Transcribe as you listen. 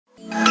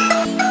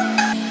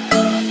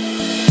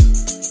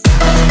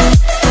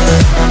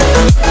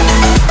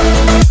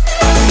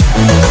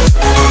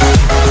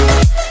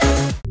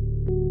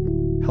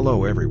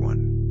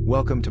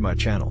Welcome to my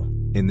channel.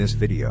 In this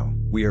video,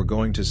 we are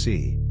going to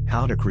see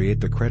how to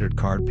create the credit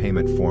card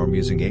payment form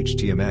using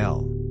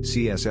HTML,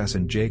 CSS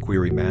and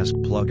Jquery Mask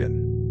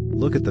plugin.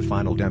 Look at the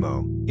final demo,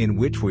 in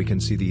which we can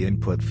see the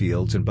input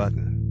fields and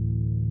button.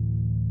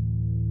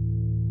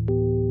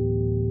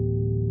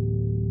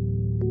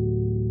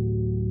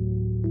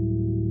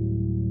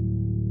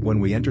 When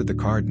we enter the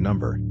card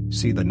number,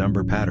 see the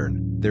number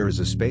pattern, there is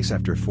a space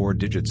after 4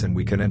 digits and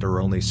we can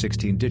enter only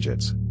 16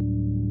 digits.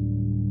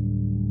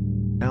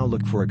 Now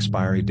look for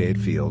expiry date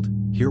field,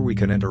 here we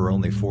can enter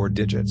only 4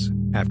 digits,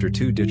 after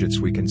 2 digits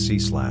we can see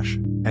slash,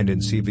 and in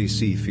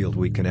CVC field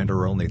we can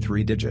enter only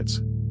 3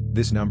 digits.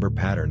 This number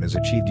pattern is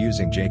achieved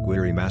using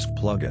Jquery Mask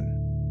plugin.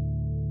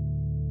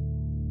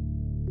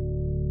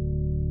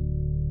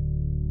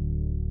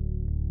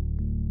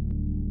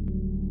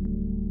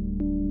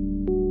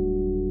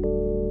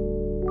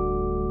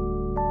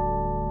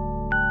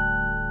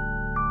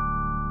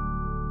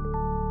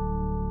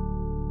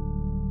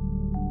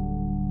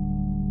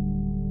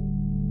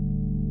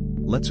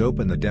 Let's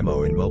open the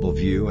demo in mobile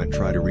view and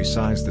try to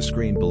resize the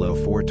screen below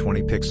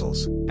 420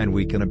 pixels, and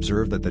we can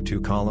observe that the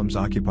 2 columns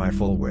occupy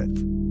full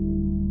width.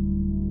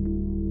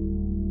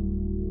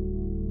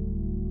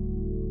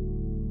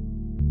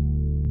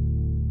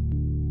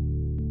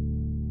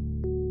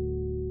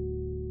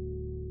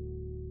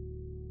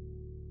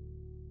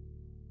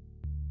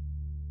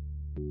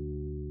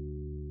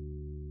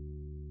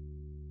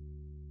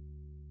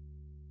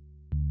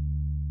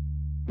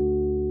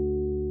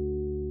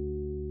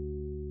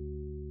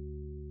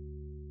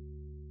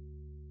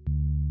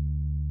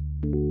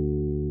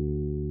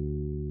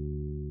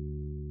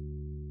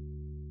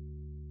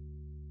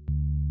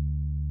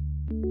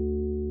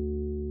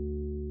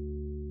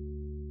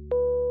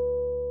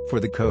 For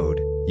the code,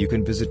 you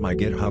can visit my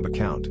GitHub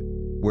account,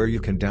 where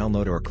you can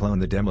download or clone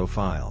the demo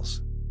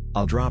files.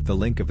 I'll drop the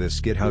link of this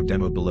GitHub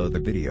demo below the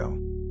video.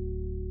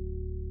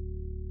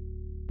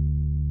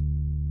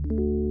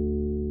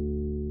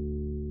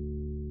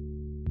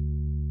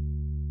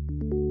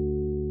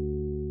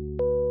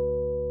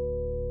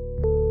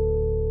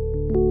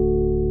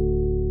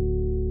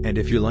 And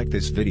if you like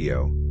this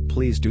video,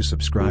 please do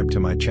subscribe to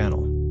my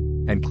channel.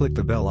 And click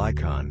the bell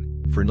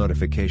icon, for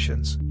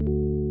notifications.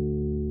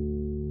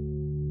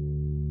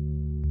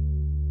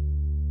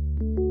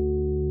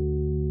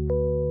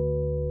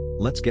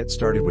 Let's get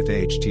started with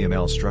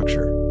HTML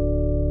structure.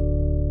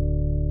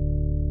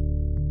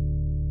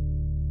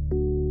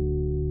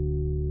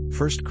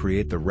 First,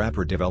 create the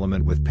wrapper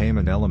development with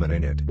payment element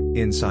in it,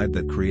 inside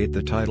that create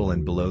the title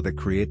and below that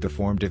create the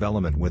form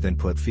development with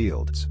input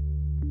fields.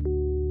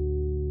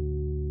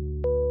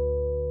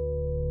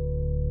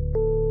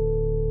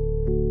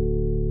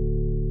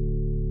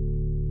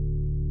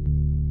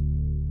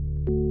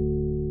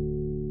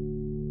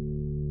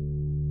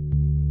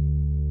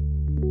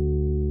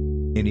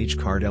 In each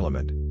card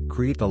element,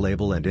 create the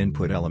label and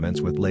input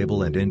elements with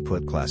label and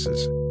input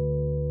classes.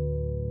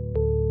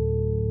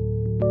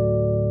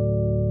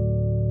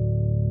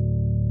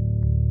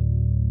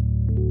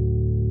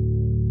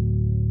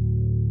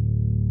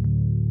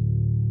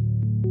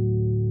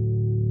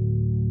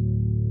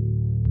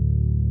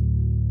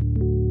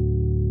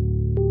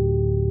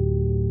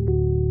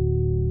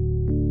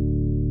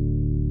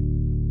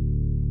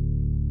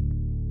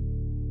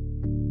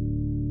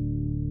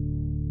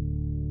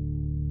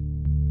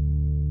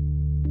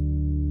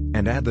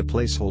 And add the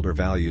placeholder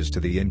values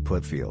to the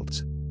input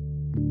fields.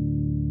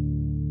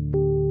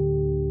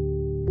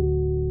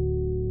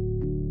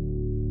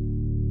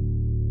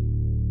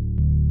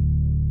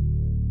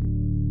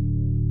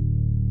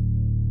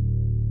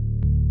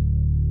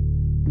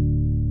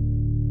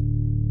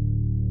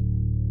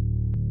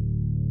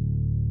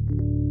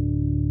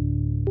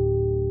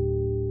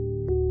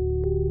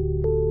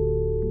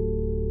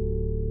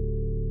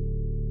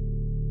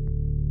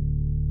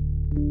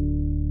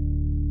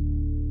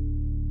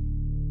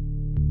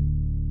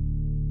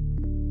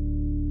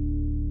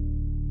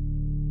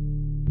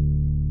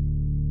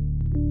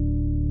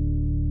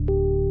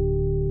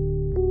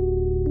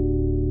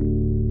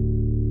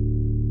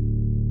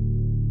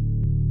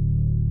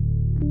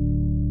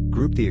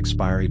 Group the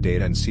expiry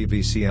date and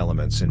CVC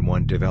elements in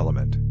one div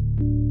element.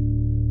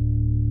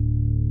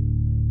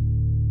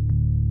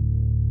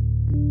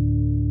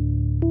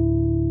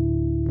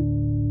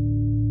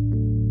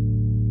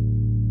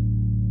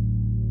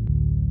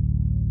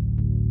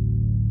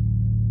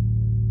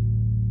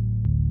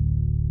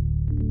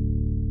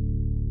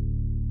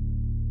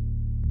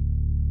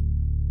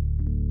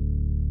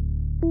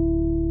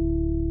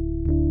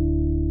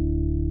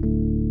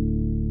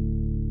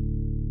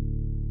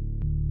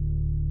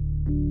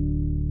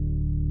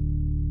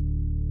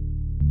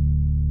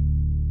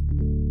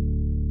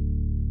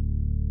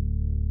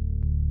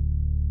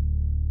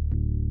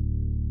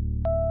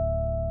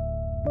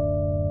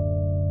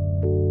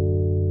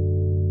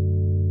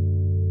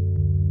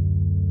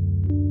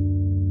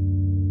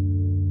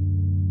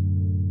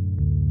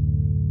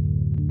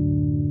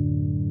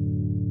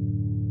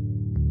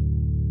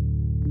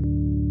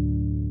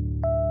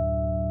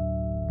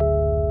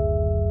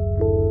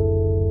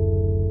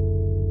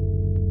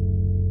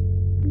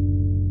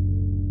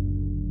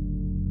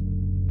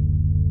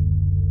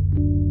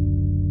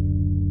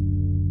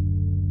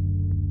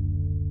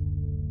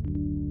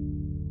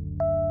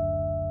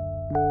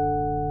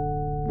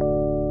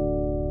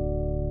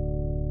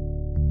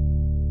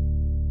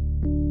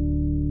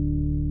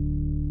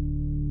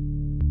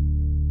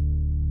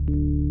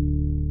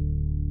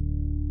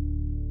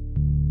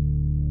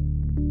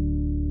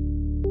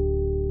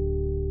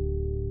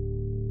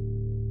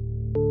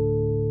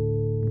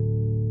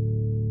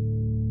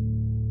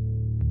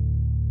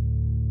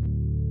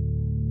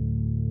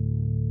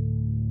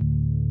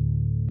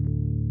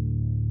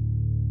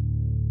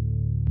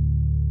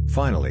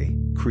 Finally,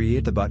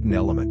 create the button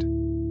element.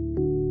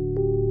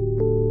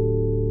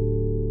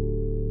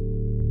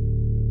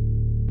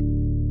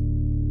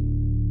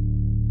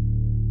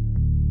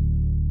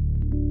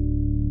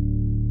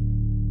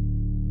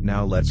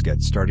 Now let's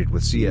get started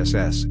with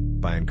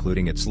CSS, by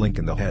including its link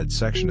in the head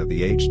section of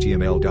the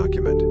HTML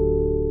document.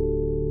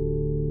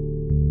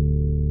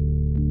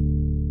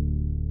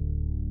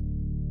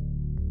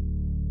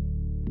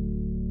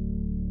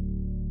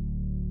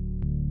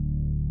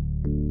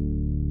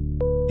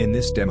 In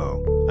this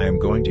demo, I am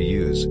going to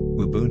use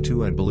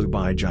Ubuntu and Blue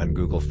by John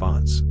Google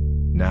Fonts.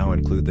 Now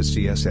include the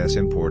CSS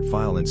import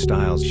file in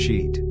Styles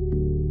sheet.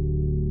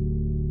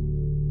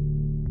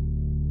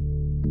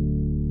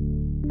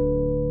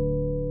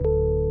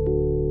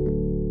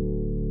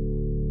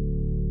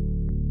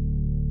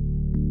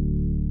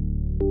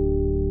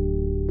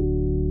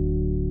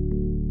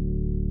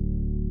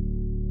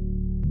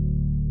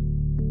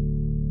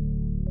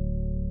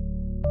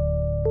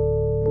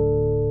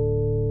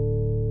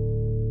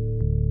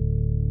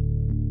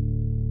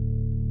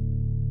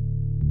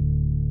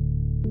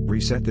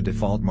 Reset the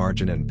default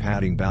margin and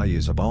padding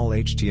values of all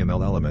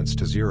HTML elements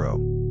to 0.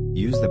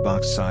 Use the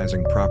box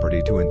sizing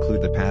property to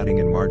include the padding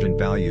and margin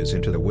values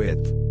into the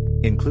width.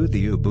 Include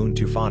the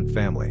Ubuntu font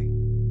family.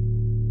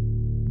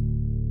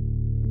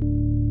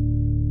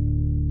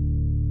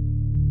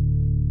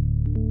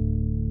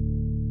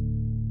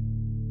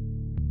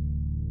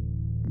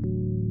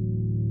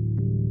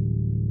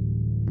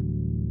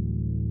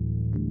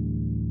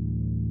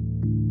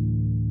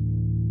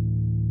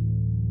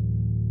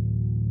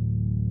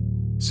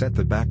 Set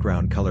the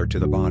background color to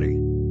the body,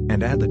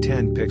 and add the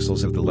 10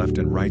 pixels of the left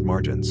and right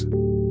margins.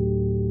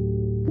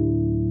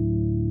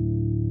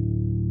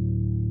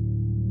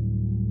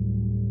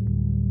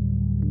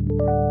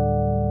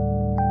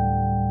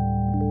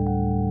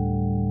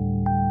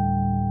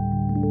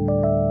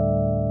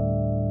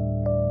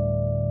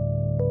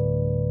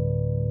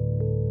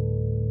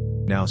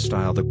 Now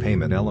style the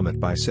payment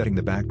element by setting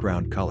the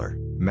background color,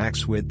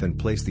 max width and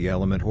place the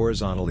element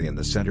horizontally in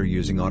the center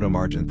using auto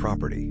margin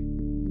property.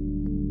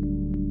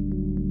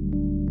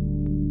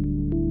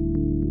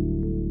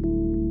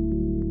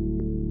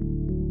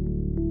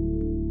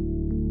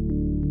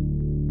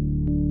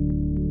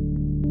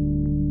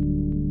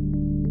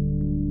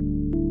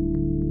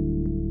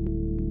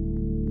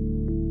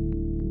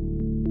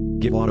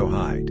 Give auto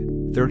hide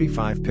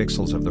 35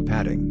 pixels of the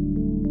padding.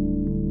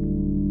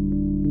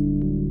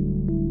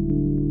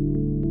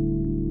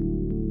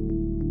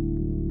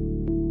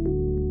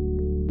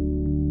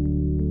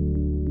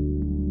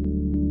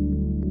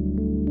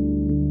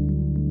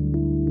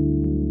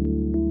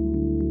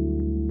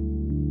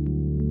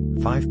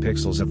 Five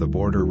pixels of the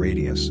border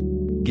radius.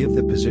 Give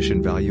the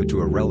position value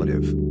to a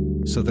relative,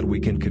 so that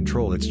we can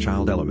control its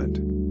child element.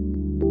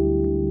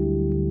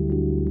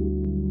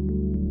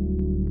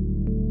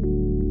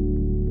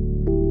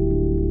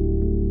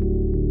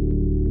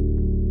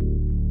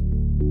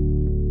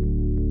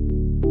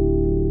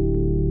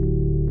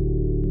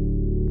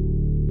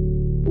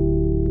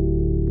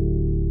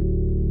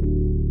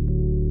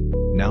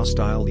 Now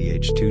style the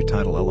H2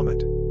 title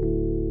element.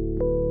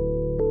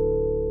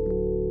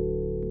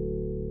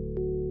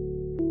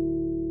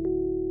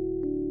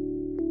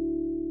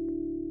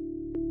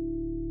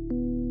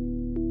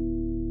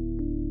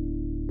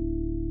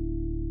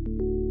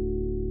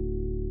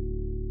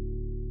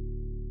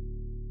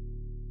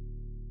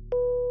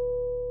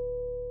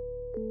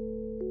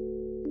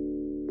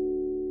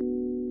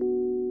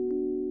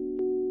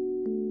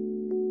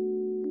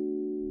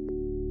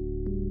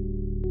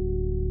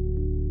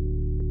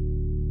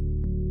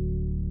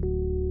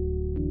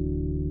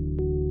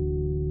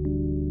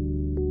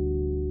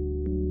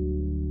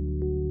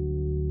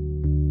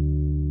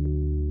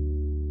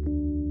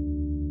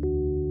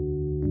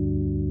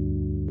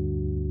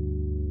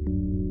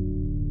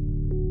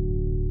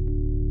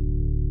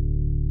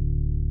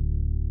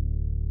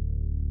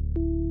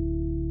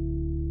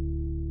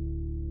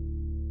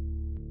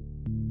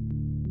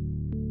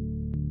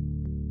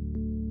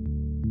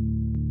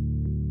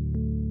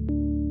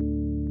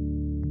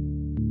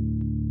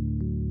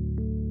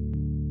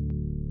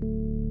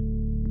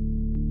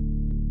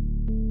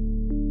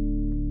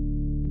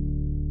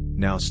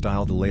 Now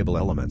style the label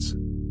elements.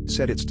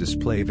 Set its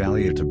display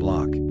value to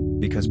block,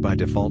 because by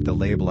default the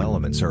label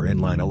elements are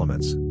inline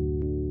elements.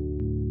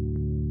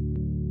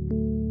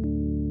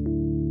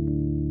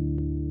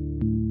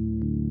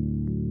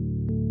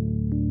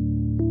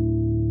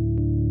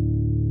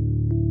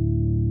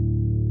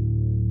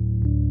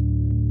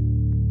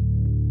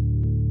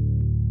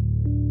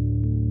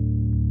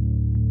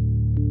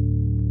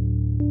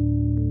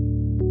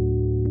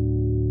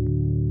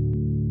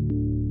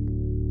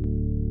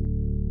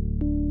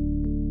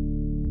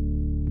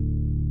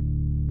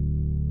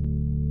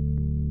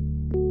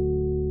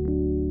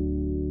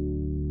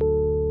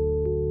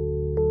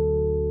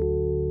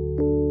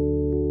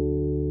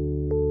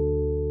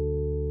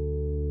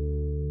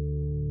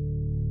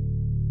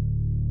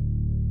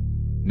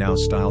 Now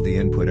style the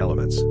input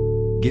elements.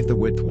 Give the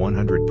width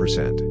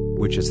 100%,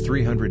 which is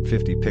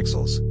 350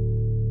 pixels.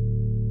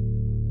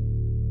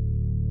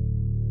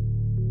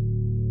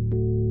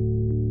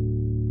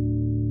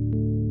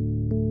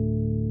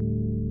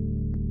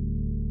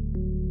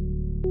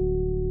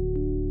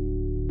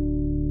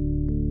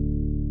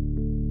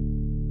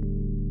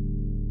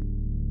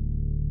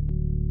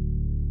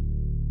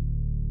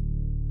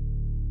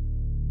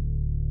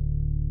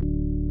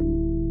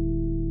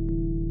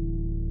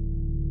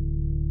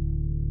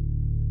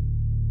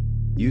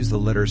 Use the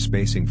letter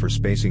spacing for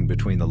spacing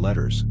between the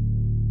letters.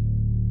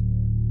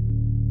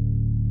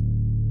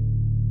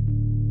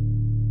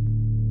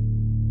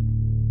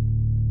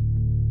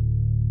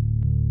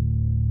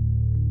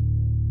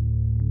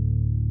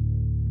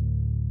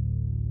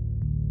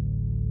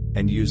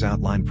 And use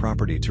outline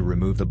property to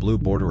remove the blue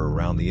border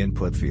around the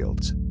input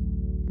fields.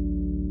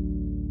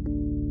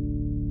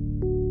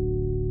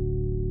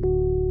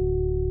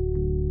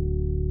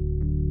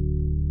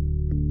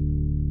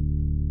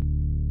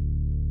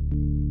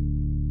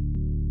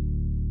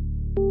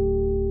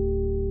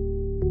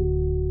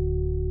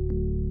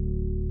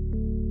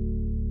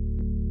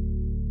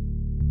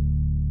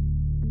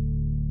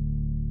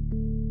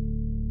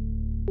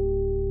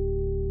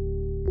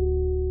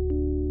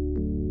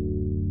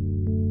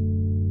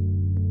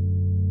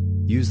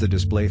 Use the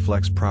display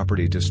flex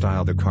property to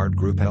style the card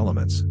group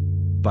elements.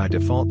 By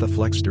default, the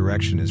flex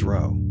direction is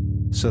row,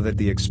 so that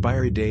the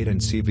expiry date and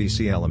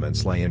CVC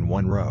elements lay in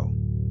one row.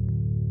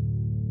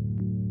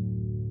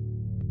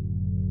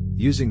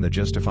 Using the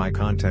justify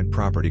content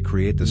property,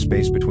 create the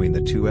space between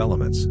the two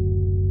elements.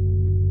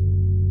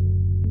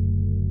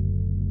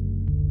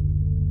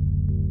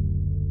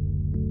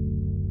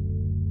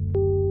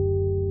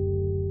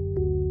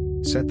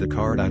 Set the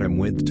card item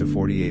width to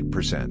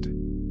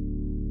 48%.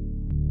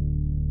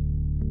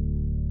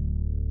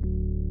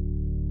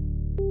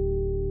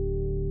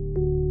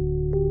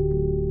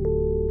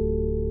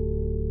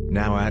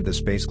 Now add the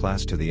space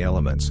class to the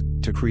elements,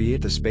 to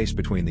create the space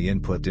between the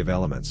input div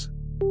elements.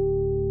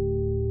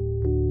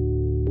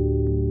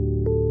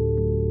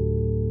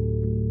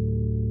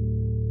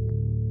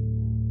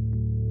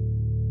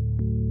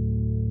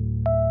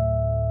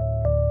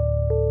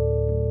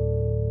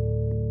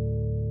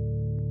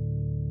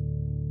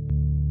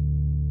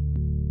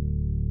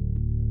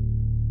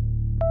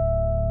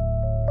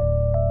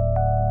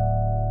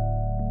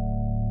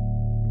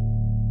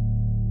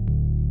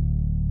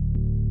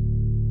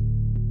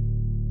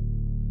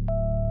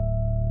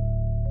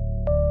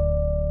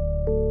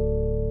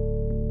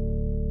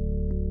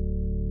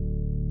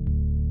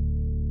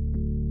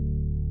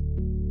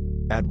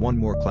 Add one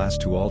more class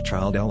to all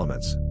child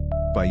elements.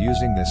 By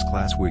using this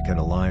class, we can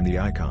align the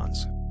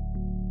icons.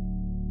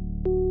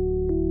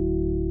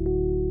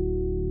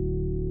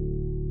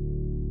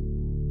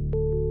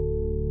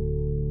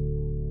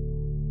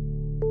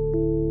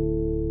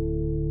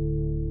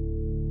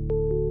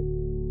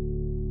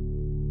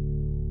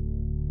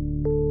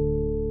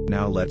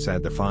 Now let's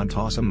add the Font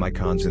Awesome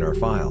icons in our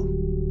file.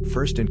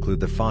 First,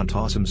 include the Font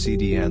Awesome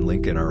CDN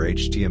link in our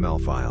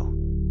HTML file.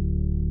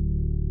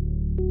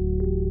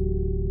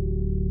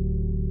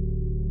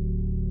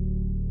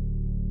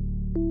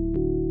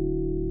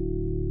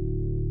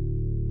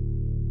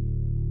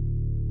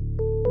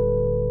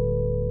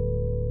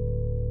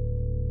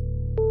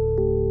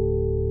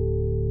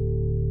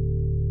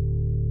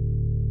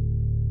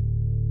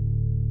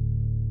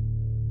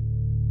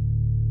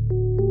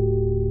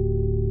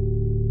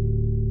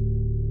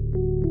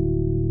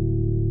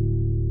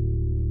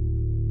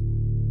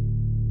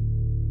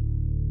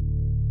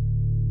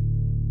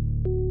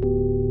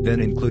 Then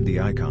include the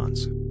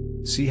icons.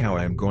 See how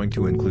I am going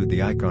to include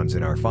the icons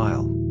in our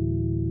file.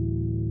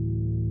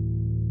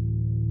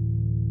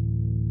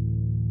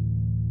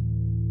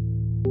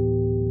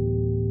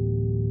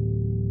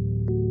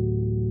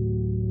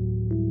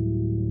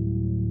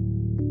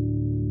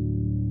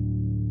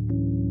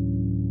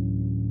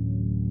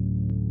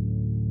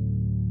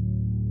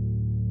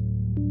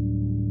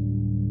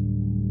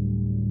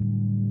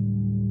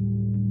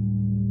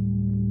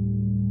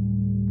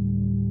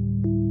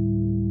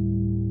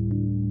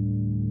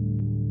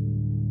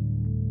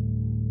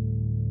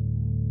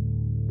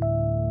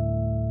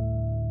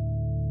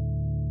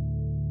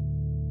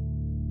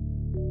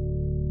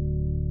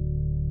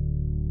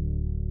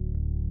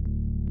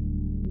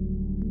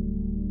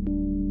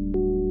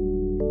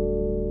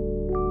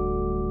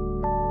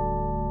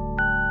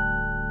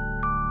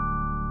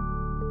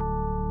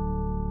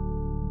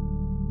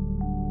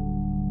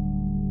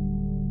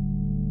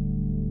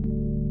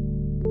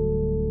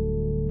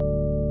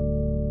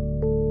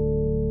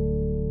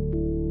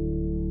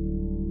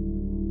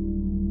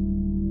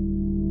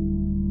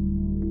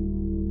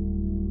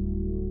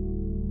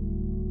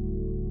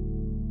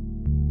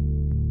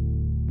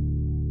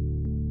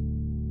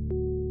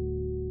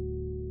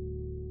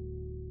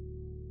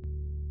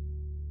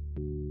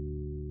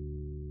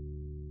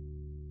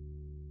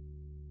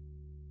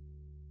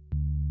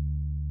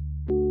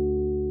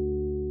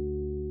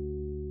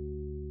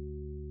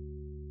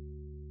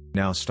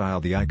 Now style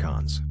the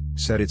icons.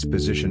 Set its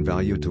position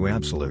value to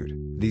absolute.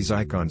 These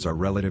icons are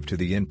relative to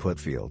the input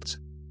fields.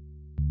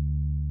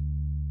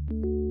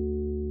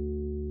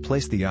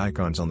 Place the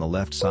icons on the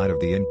left side of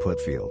the input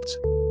fields.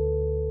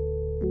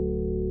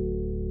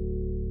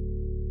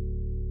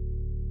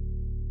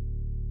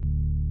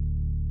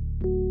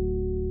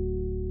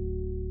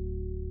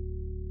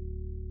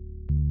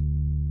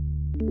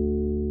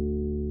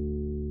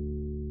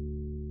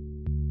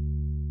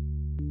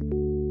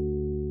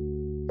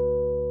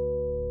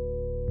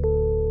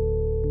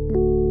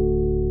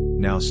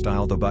 Now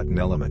style the button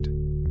element.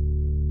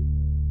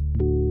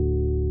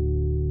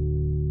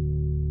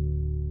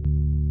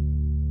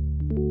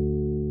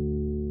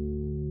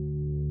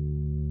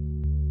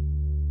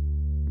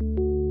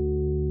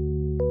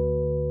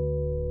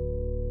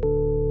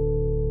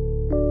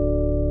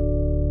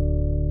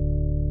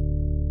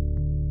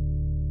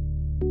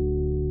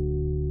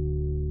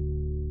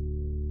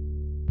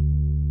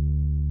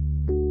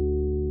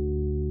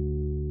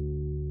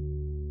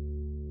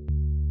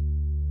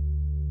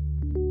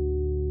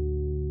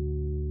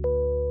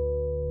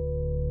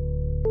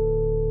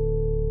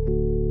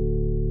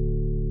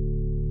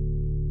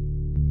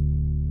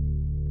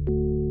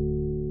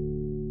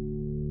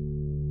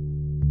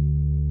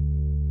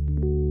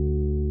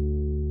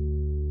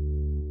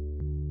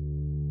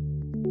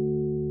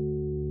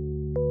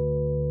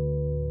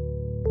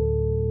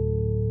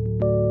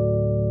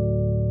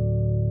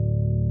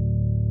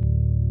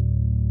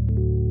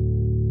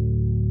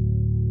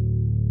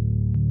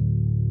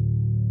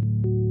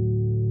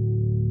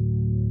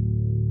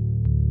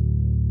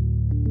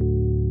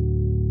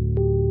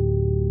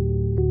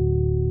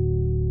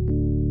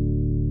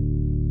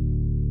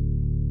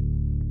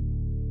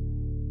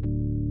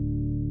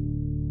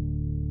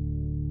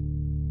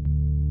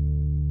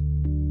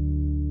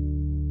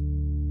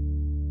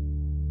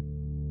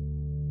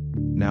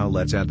 Now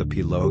let's add the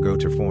P logo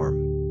to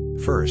form.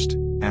 First,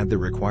 add the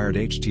required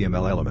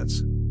HTML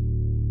elements.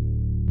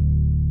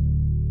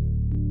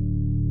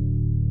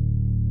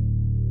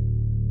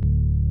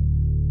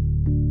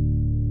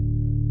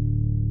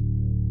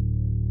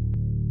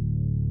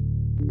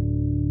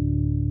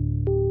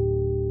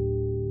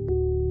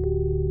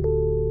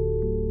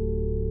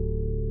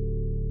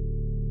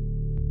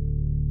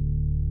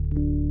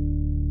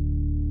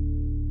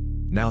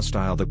 Now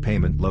style the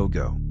payment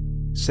logo.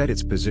 Set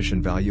its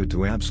position value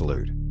to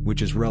absolute,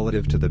 which is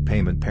relative to the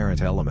payment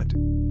parent element.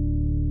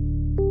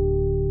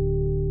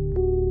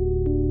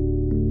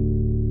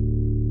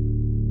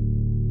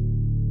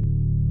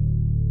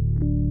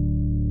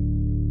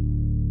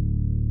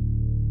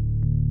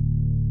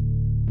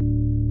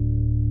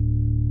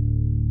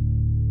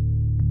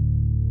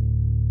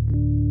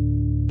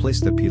 Place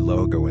the P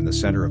logo in the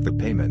center of the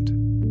payment.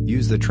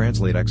 Use the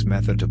TranslateX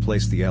method to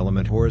place the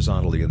element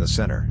horizontally in the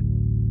center.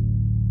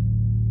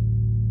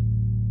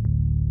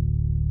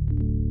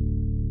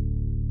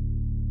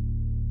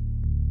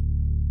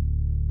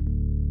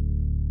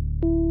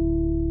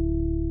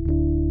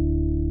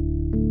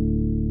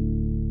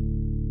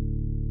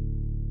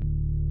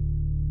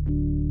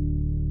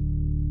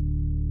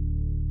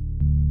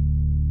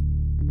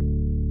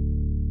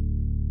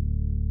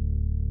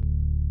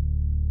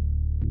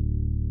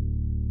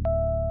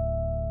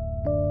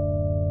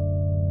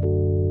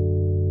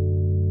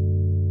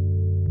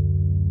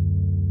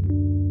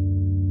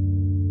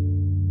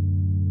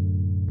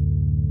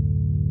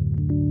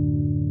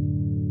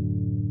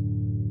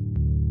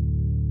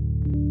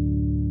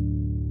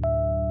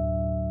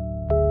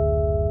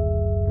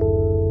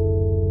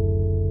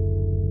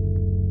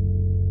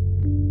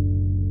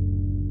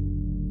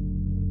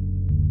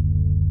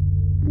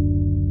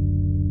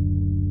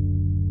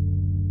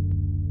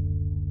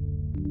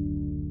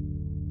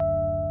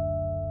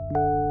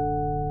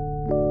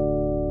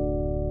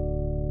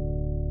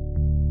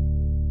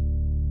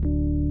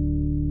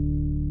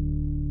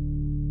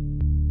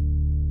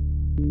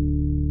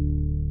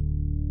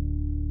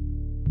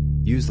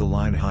 Use the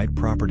line height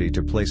property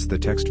to place the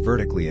text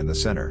vertically in the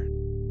center.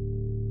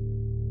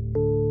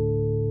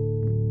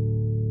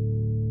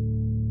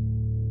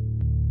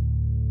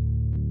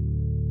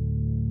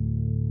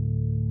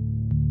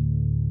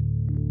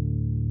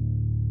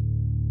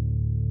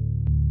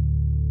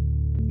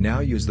 Now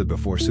use the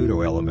before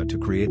pseudo element to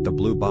create the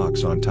blue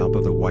box on top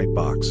of the white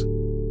box.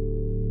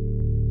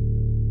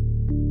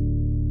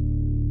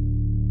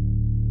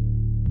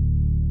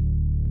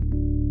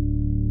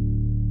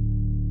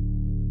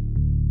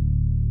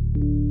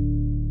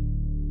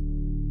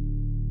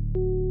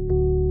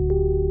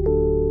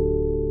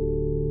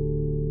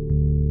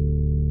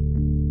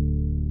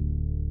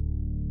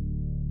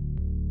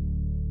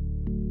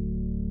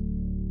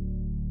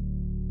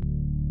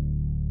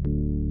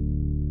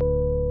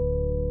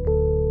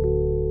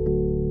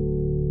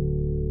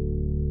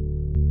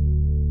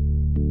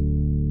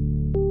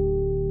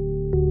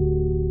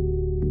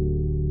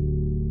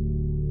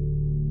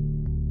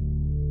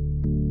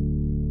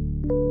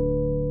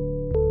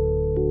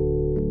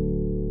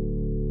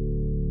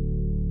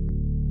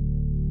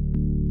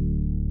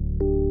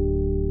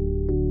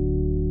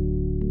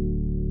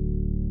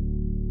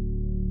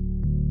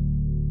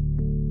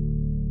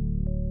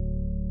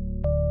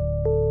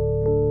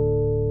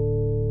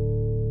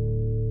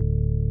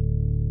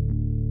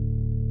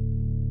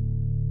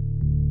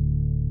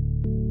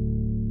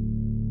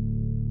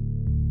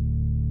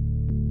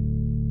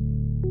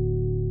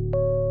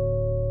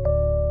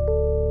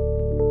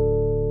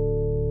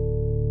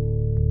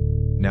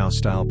 Now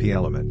style P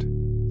element.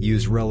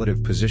 Use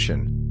relative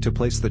position to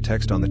place the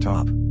text on the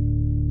top.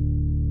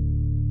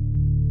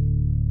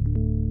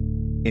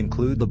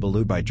 Include the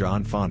Blue by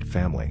John font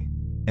family.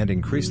 and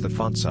increase the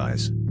font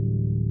size.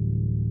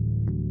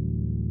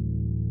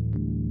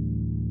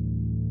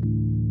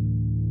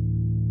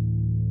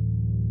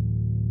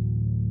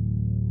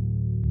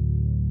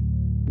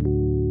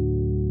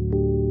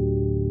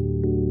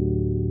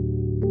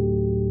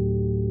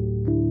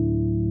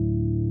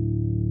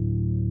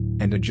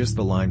 And adjust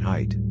the line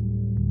height.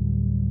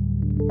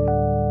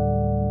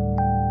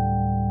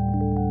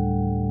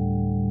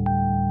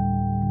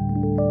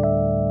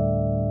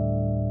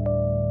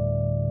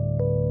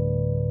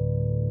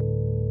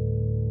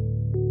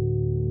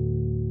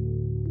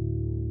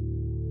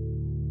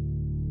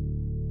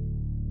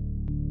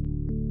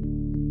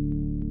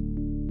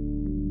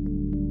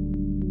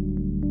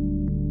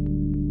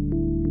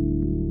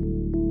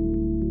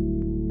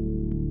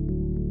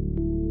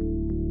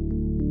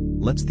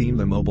 Let's theme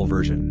the mobile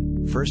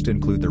version. First,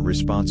 include the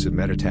responsive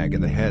meta tag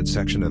in the head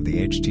section of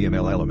the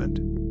HTML element.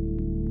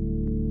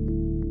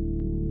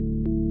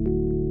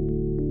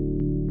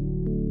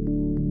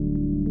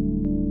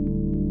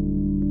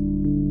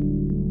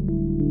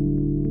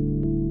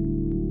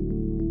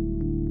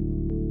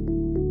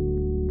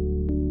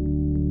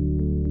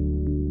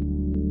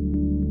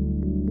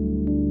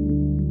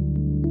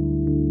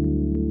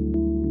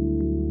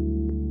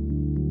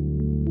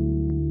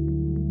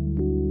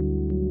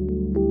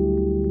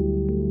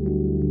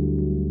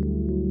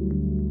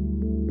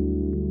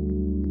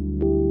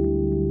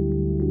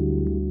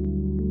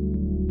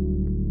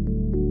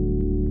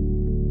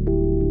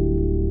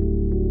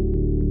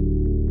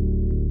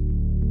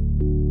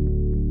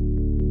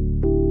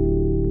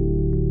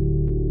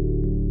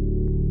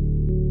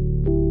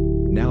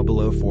 Now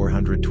below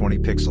 420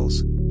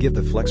 pixels, give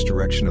the flex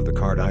direction of the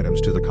card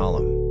items to the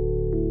column.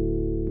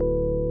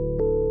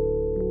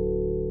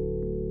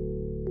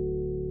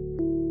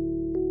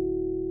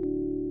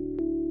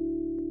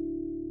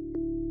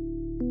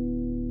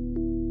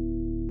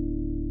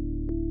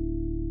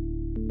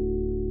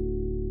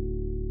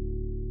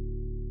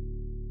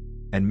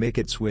 And make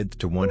its width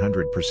to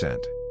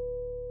 100%.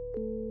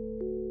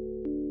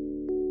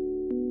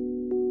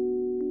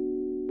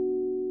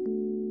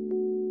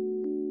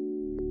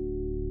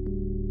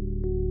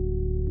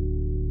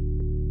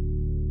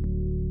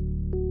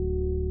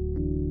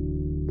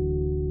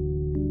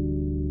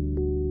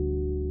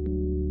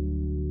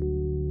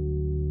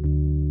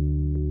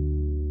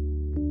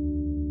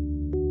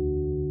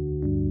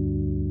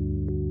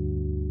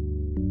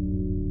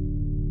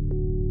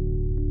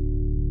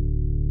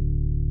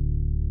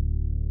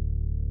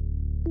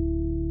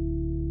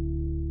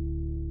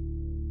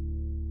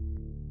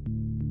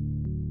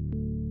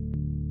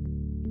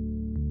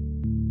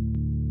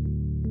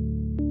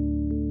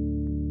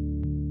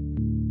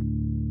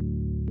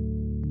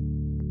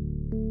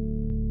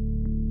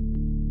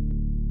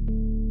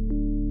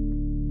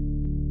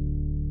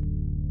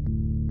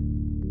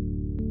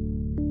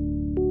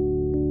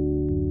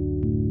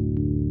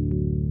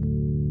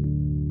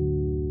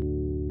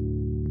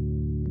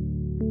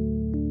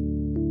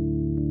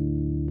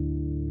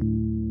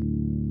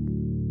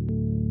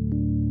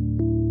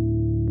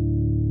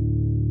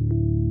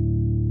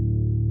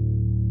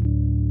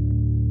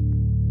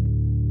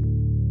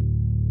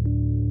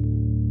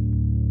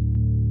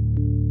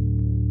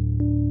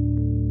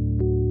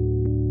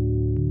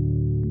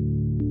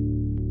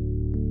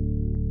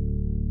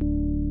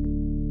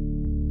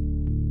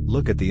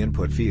 Look at the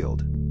input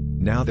field.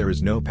 Now there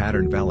is no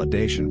pattern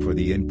validation for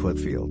the input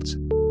fields.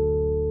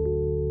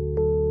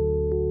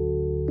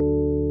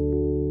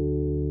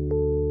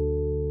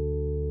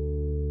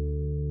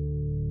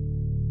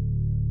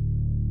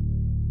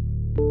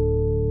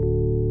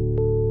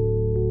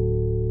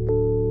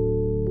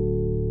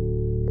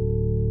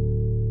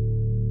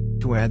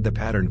 To add the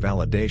pattern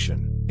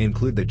validation,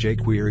 include the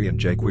Jquery and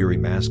Jquery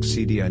Mask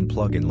CDN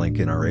plugin link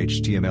in our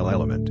HTML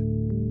element.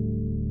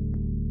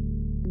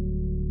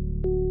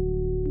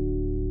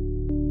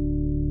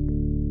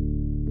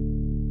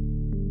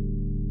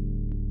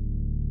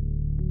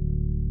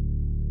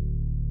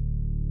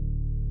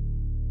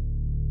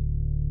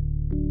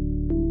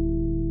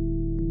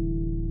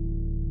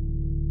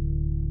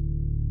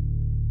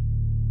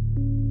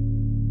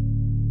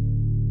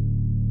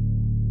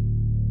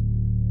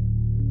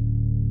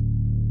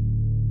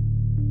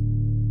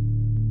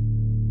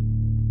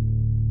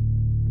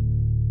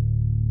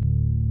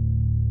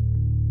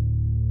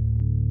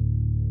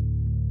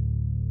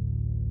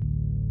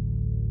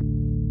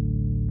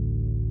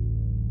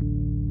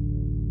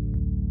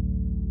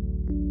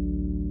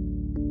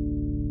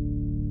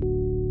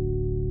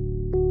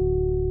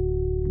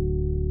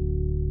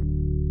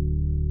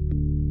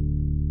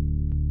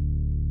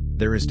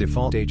 There is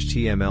default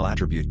HTML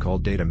attribute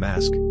called data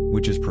mask,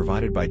 which is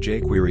provided by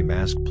Jquery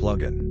Mask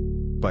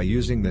plugin. By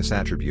using this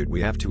attribute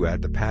we have to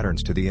add the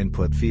patterns to the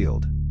input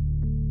field.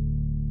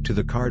 To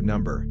the card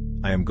number,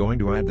 I am going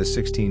to add the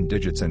 16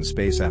 digits and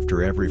space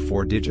after every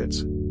 4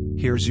 digits.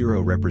 Here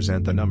 0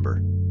 represent the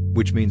number,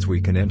 which means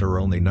we can enter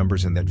only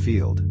numbers in that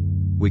field.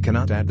 We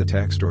cannot add the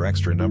text or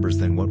extra numbers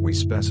than what we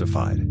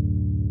specified.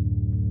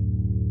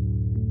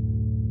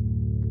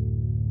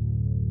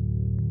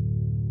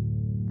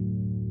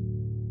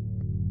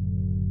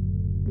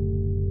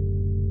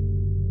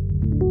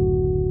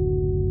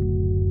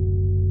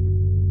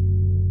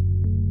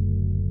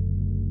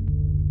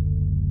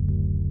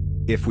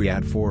 If we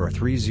add 4 or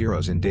 3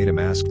 zeros in data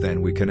mask,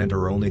 then we can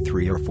enter only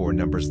 3 or 4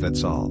 numbers,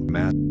 that's all.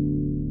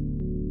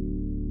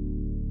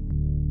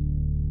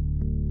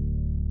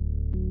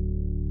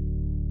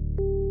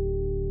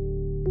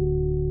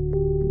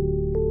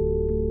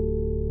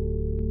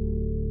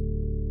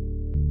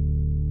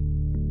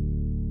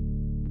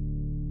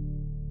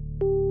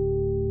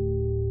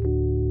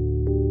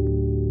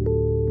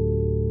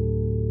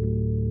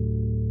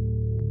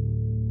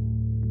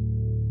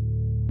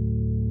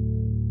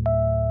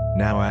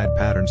 Now add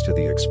patterns to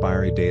the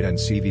expiry date and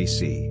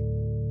CVC.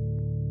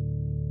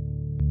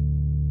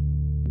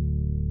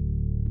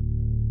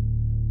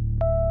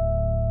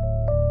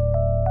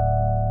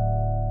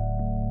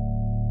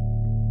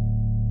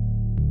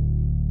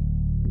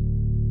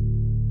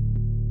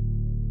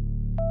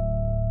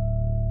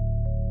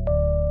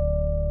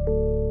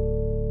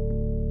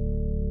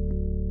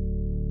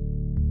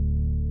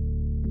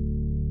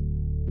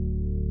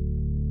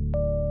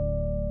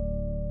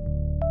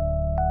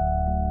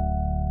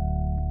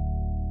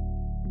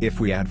 If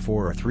we add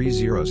 4 or 3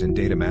 zeros in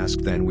data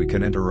mask, then we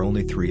can enter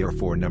only 3 or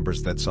 4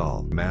 numbers, that's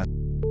all.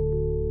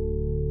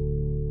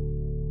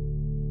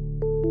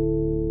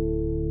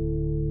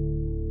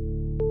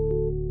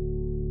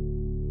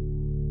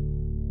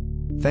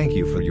 Thank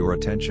you for your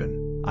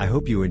attention. I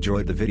hope you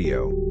enjoyed the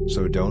video,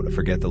 so don't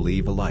forget to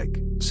leave a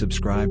like,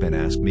 subscribe and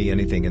ask me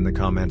anything in the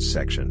comments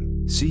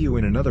section. See you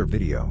in another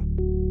video.